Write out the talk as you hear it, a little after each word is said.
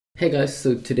Hey guys,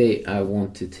 so today I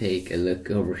want to take a look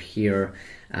over here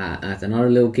at another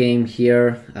little game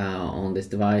here on this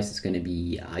device. It's going to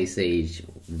be Ice Age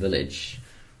Village.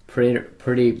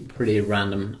 Pretty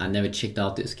random. I never checked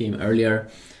out this game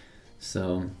earlier,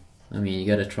 so I mean you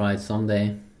gotta try it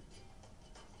someday.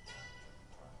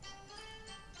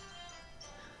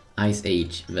 Ice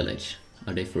Age Village.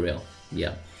 Are they for real?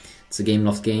 Yeah. It's a game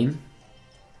lost game.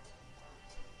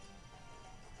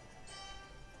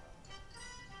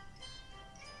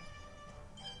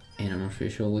 And I'm not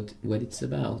really sure what it's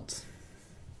about.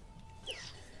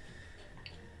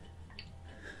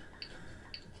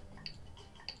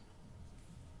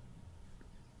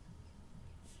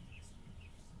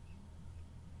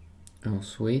 Oh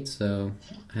sweet, so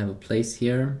I have a place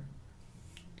here.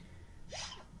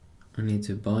 I need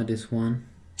to buy this one.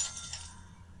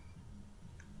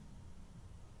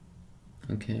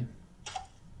 Okay.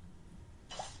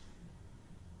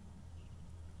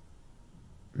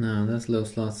 Now that's low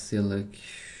slot still like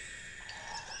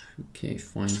okay,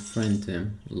 find friend to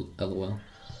him. LOL.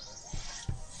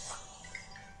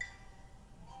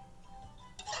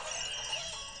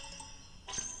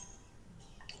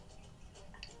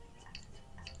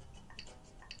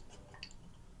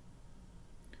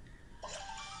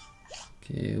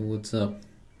 Okay, what's up?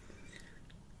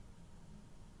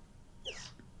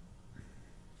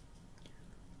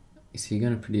 Is he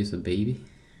gonna produce a baby?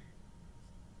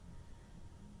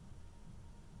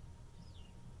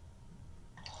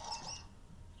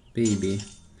 Baby,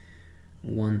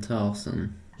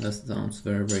 1,000. That sounds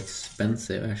very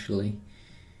expensive actually.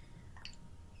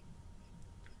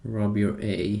 Rob your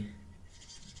A.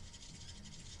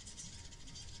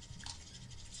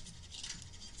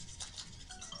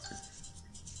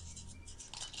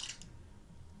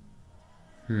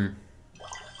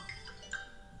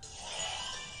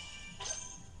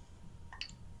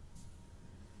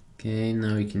 Okay,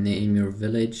 now you can name your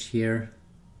village here.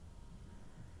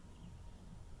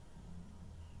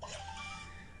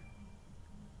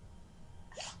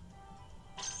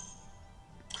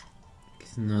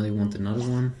 So now they want another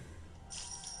one.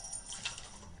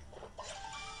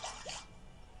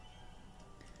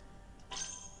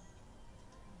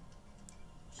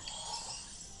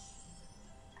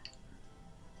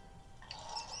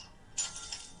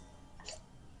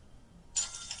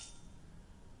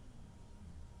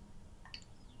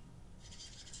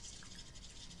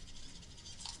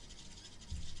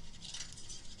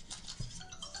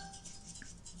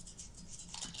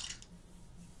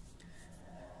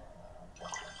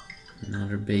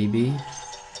 Another baby.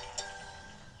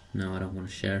 No, I don't want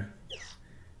to share.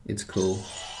 It's cool.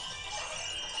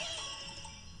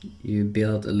 You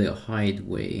build a little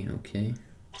hideaway, okay.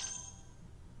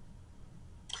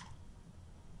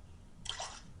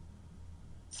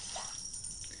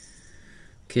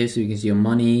 Okay, so you can see your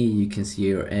money, you can see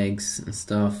your eggs and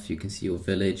stuff, you can see your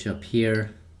village up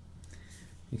here.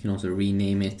 You can also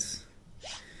rename it.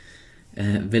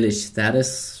 Village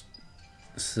status.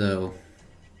 So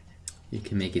you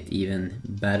can make it even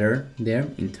better there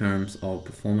in terms of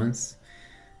performance.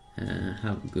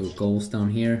 Have good goals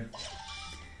down here.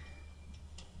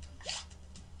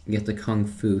 Get the Kung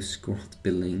Fu squat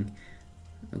building.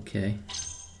 Okay.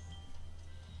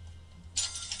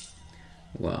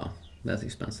 Wow, that's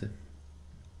expensive.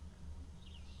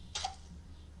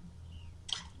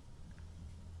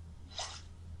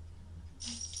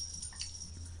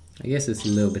 I guess it's a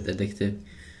little bit addictive.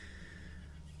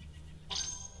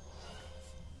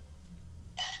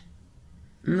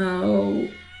 No.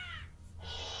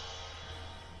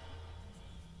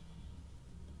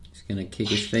 He's gonna kick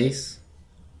his face.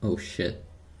 Oh shit.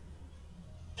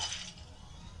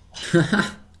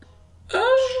 Oh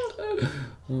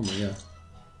my god.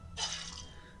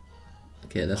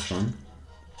 Okay, that's fun.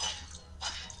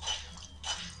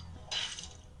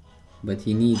 But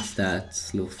he needs that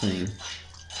slow thing.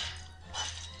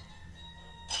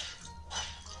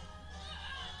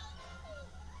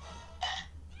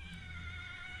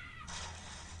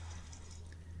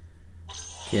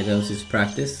 Okay, that was his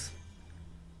practice.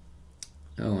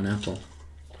 Oh, an apple.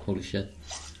 Holy shit.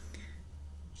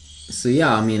 So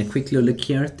yeah, I mean, a quick little look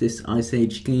here at this Ice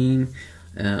Age game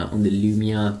on the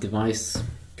Lumia device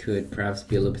could perhaps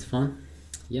be a little bit fun.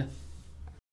 Yeah.